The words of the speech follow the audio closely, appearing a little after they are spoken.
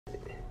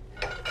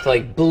to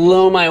like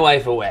blow my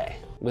wife away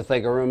with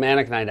like a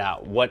romantic night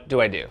out, what do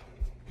I do?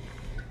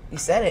 You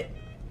said it.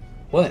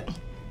 What?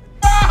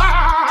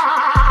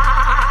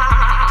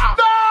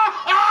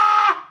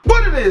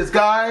 What it is,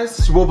 guys?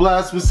 It's your boy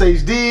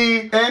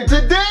Blastphamoushd, and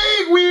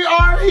today we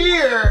are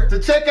here to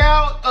check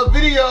out a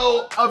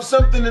video of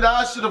something that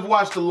I should have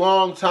watched a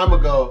long time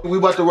ago. We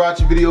about to watch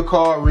a video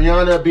called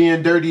Rihanna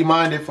being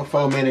dirty-minded for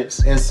 4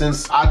 minutes, and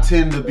since I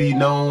tend to be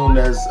known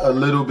as a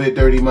little bit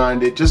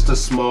dirty-minded, just a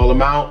small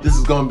amount, this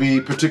is gonna be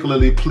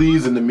particularly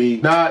pleasing to me.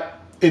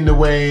 Not in the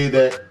way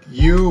that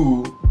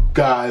you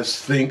guys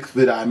think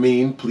that I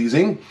mean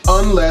pleasing,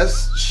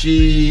 unless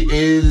she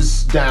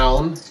is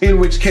down, in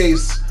which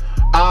case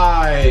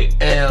I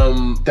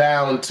am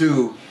down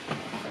too.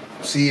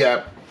 See,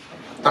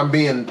 I'm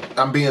being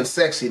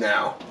sexy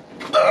now.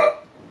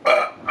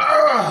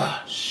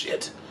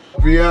 Shit.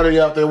 Rihanna,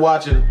 you out there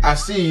watching, I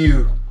see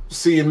you,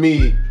 seeing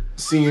me,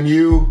 seeing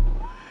you,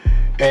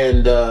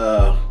 and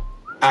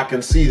I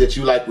can see that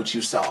you like what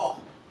you saw.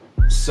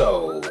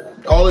 So,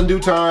 all in due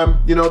time,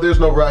 you know, there's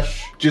no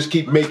rush. Just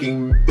keep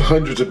making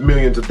hundreds of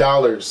millions of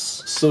dollars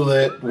so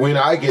that when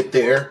I get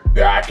there,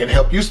 I can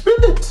help you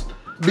spend it.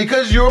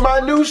 Because you're my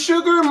new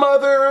sugar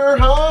mother,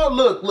 huh?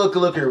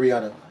 Look here,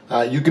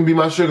 Rihanna. You can be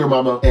my sugar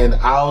mama, and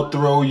I'll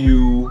throw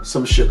you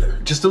some sugar.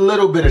 Just a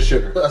little bit of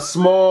sugar. A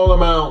small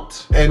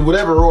amount. And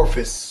whatever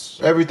orifice.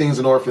 Everything's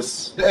an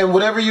orifice. And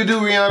whatever you do,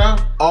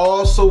 Rihanna,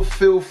 also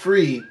feel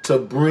free to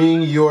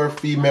bring your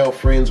female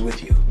friends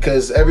with you.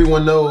 Because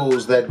everyone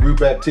knows that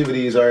group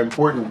activities are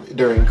important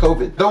during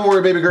COVID. Don't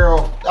worry, baby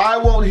girl. I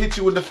won't hit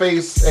you in the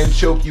face and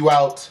choke you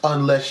out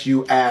unless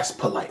you ask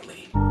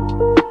politely.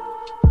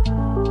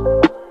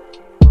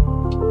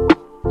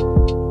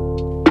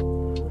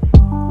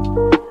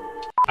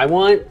 I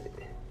want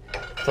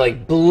to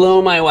like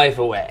blow my wife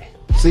away.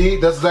 See,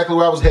 that's exactly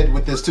where I was headed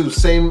with this too.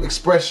 Same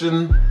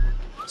expression,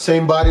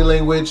 same body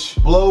language.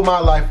 Blow my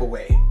life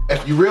away.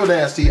 If you're real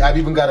nasty, I've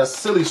even got a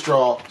silly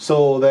straw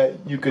so that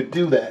you could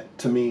do that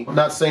to me. I'm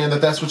not saying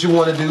that that's what you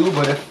want to do,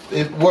 but if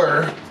it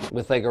were.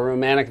 With like a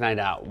romantic night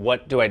out,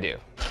 what do I do?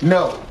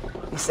 No.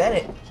 You said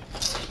it.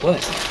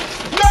 What?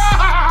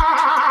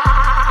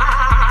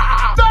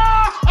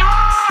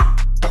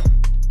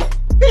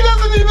 He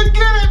doesn't even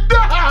get it.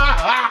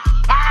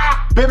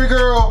 Baby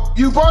girl,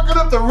 you barking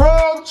up the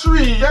wrong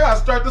tree. I gotta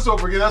start this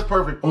over again. That's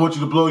perfect. I want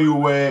you to blow you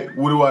away.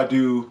 What do I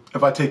do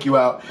if I take you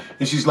out?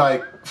 And she's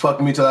like,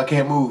 fuck me till I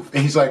can't move.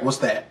 And he's like, what's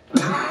that?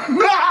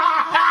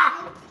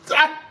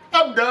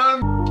 I'm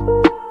done.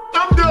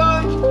 I'm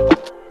done.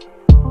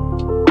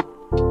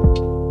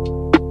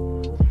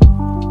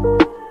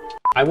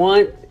 I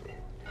want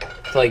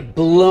to like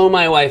blow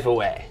my wife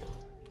away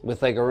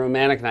with like a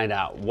romantic night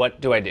out, what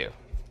do I do?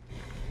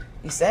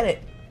 You said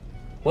it.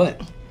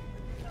 What?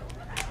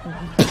 He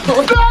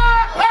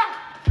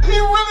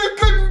really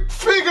couldn't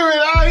figure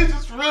it out. He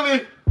just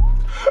really.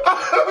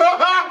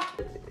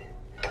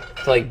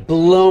 To like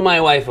blow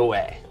my wife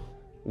away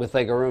with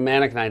like a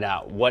romantic night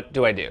out, what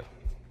do I do?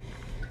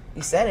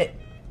 You said it.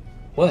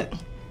 What?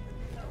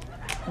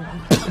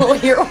 Blow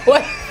your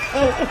wife.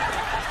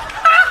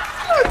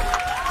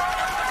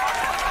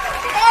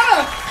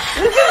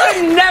 This is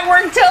a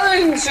network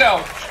television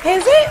show.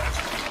 Is it?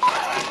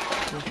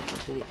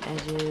 To the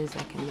edges,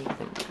 I can make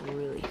them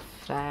really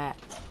fat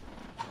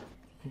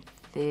and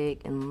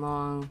thick and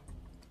long.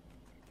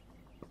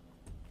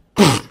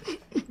 So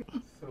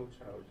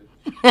childish.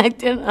 I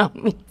didn't know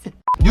me to.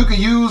 You can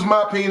use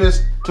my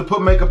penis to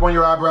put makeup on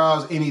your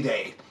eyebrows any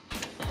day.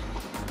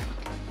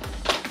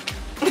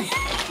 I'm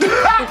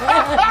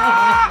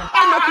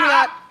looking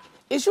at.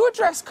 Is your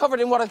dress covered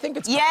in what I think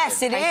it's covered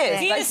Yes, it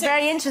is. That's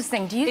very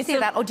interesting. Do you see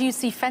that, or do you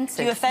see fences?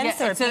 Do you fence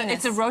or penis?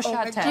 It's a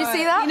Rorschach test. Do you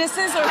see that?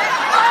 Penises or...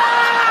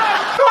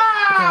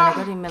 Okay, when I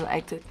go to the middle, I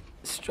have to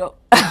stroke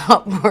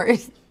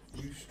upwards.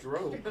 You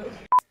stroke.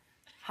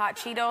 Hot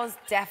Cheetos,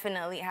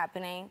 definitely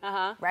happening.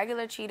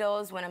 Regular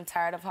Cheetos when I'm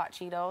tired of hot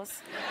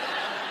Cheetos.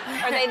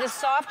 Are they the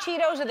soft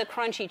Cheetos or the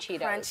crunchy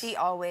Cheetos? Crunchy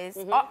always.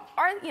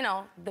 Or, you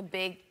know, the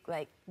big,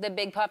 like... The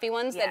big puffy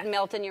ones that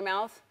melt in your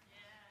mouth?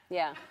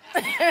 Yeah.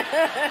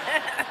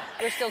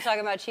 We're still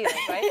talking about Cheetos,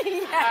 right? Yeah.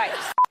 All right.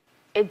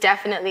 It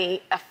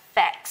definitely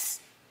affects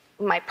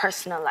my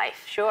personal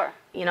life. Sure.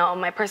 You know,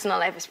 my personal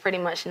life is pretty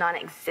much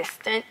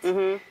non-existent,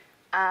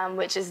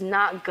 which is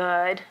not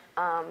good.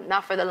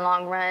 Not for the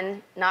long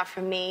run, not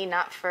for me,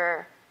 not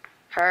for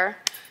her.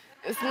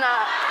 It's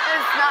not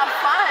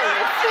fun.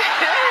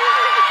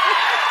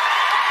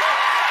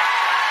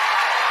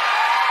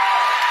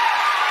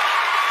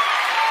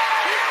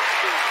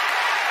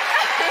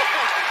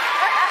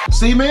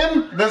 See,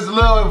 men, there's a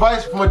little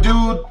advice from a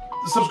dude,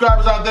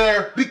 subscribers out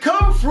there.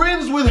 Become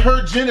friends with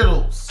her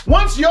genitals.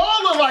 Once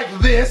y'all are like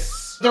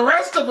this, the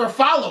rest of her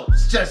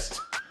follows.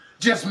 Just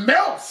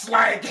melts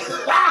like.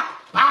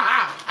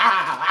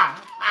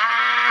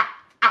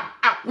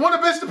 Want a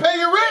bitch to pay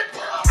your rent?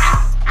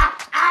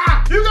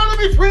 You gotta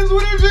be friends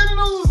with her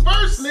genitals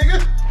first,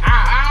 nigga.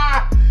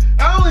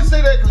 I only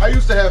say that because I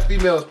used to have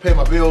females pay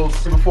my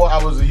bills before I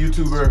was a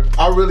YouTuber.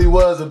 I really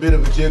was a bit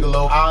of a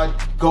gigolo. I'd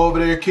go over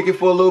there, kick it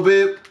for a little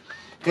bit,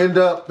 end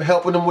up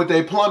helping them with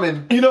their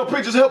plumbing. You know,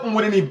 just help them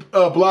with any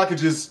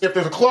blockages. If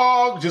there's a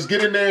clog, just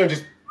get in there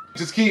and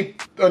just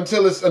keep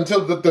until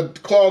the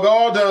clog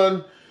all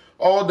done.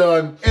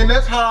 And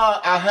that's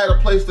how I had a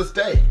place to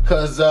stay.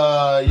 Cause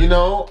you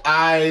know,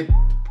 I'm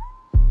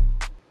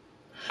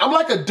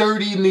like a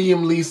dirty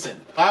Liam Neeson.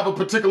 I have a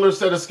particular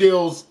set of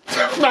skills.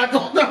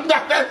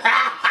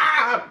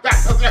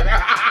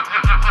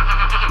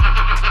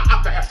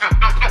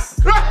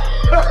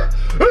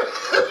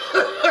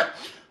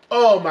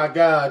 Oh my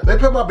God. They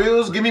pay my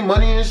bills, give me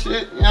money and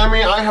shit. You know what I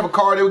mean? I didn't have a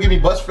car, they would give me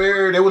bus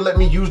fare, they would let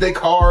me use their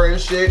car and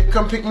shit.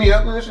 Come pick me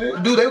up and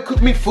shit. Dude, they would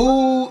cook me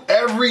food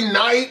every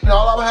night, and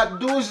all I would have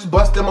to do is just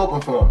bust them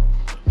open for them.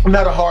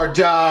 Not a hard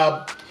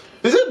job.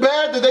 Is it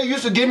bad that they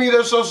used to give me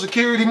their Social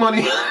Security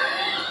money?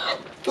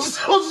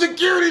 Social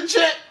Security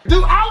check.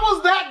 Dude, I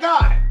was that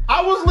guy.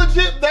 I was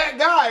legit that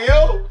guy,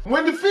 yo.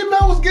 When the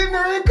female was getting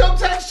her income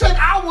tax check,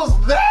 I was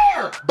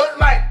there. But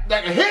like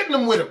hitting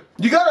them with them.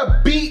 You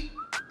gotta beat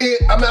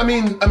it,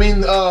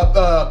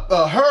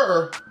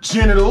 her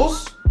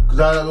genitals, because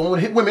I don't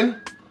want to hit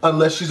women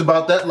unless she's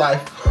about that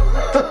life.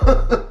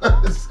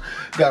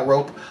 Got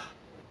rope.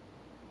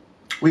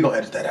 We gonna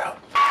edit that out.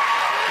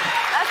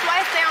 That's why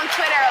I stay on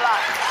Twitter a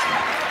lot,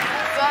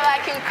 so that I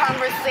can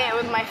conversate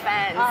with my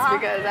fans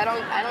because I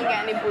don't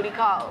get any booty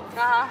calls.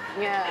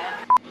 Yeah.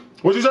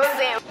 What'd you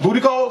say? Booty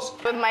calls?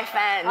 With my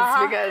fans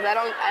because I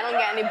don't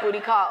get any booty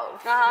calls.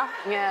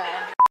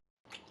 Yeah.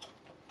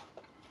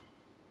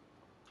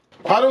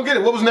 I don't get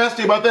it. What was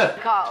nasty about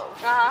that? Calls.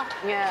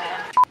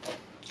 Yeah.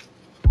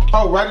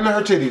 Oh, right into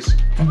her titties.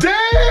 Damn,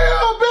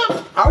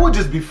 bitch! I would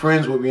just be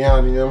friends with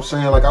Rihanna, you know what I'm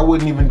saying? Like, I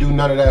wouldn't even do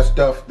none of that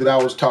stuff that I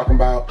was talking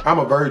about. I'm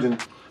a virgin.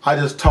 I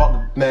just talk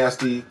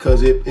nasty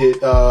because you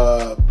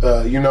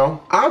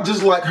know? I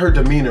just like her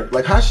demeanor.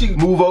 Like, how she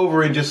move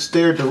over and just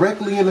stare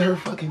directly into her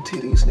fucking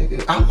titties,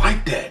 nigga. I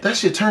like that. That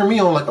shit turn me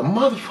on like a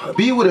motherfucker.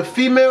 Be with a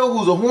female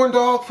who's a horn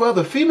dog for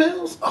other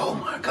females? Oh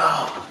my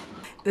God.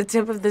 The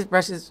tip of this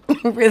brush is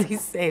really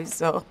safe,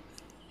 so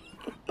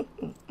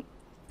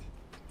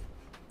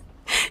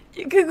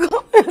you can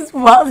go as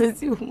wild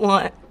as you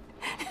want.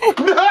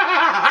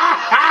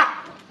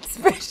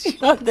 Especially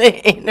on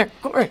the inner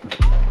corner.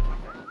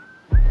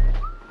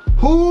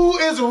 Who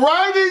is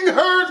writing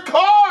her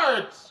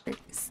cards?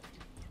 Is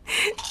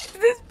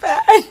this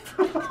bad?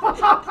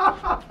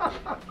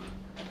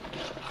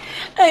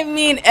 I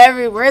mean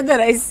every word that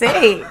I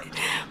say.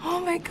 Oh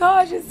my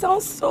gosh, it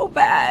sounds so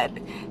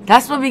bad.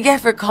 That's what we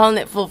get for calling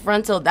it full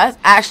frontal. That's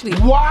actually...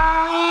 Wow!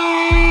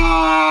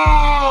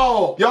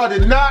 Y'all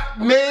did not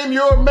name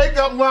your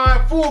makeup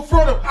line full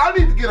frontal. I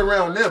need to get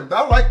around them.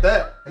 I like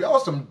that.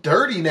 Y'all some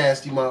dirty,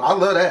 nasty mom. I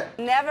love that.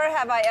 Never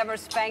have I ever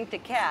spanked a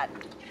cat.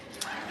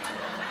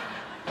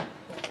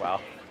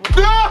 Wow.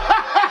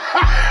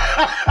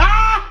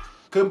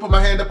 Couldn't put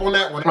my hand up on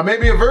that one. I may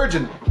be a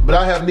virgin, but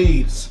I have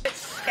needs.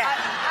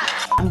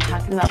 I'm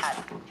talking about...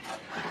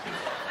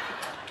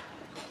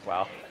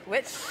 Wow.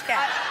 Which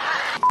cat?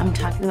 I'm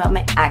talking about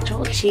my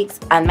actual cheeks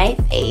on my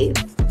face.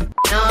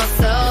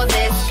 Also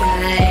this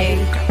guy.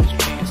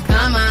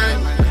 Come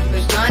on,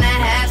 we're gonna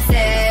have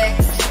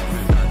sex.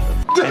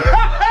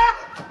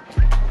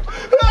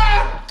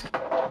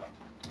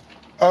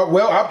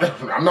 Well,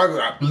 I'm not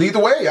gonna lead the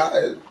way.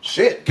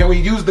 Shit. Can we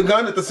use the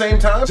gun at the same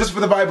time? Just for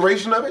the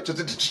vibration of it?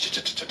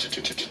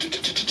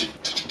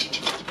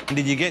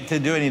 Did you get to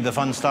do any of the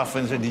fun stuff?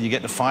 Did you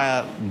get to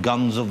fire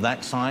guns of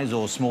that size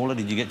or smaller?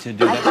 Did you get to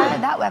do that? I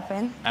fired that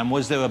weapon. And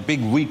was there a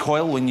big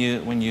recoil when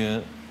you?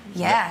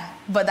 Yeah,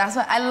 but that's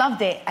what I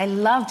loved it. I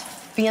loved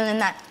feeling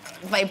that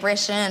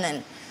vibration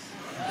and.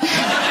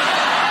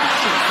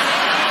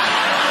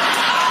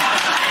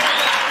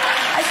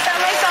 I set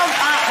myself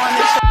up on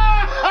the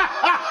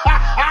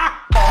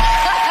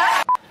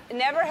show.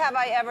 Never have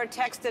I ever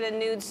texted a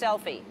nude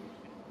selfie.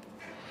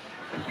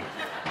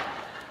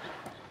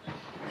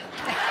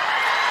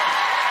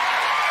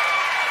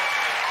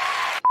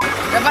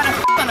 We're about to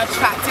on a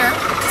tractor.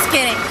 Just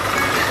kidding.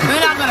 We're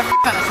not gonna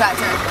on a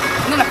tractor.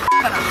 We're gonna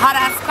on a hot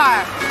ass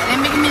car.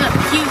 They're making me look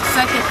cute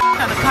so I can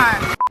on a car.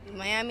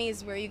 Miami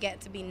is where you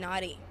get to be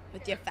naughty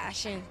with your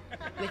fashion,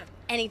 with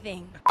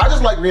anything. I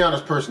just like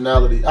Rihanna's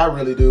personality. I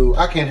really do.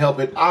 I can't help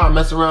it. I'll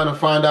mess around and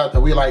find out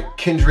that we like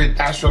kindred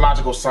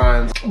astrological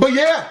signs. But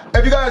yeah,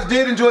 if you guys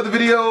did enjoy the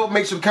video,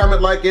 make sure to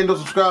comment, like, and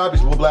subscribe.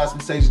 It's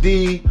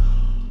Blastphamoushd.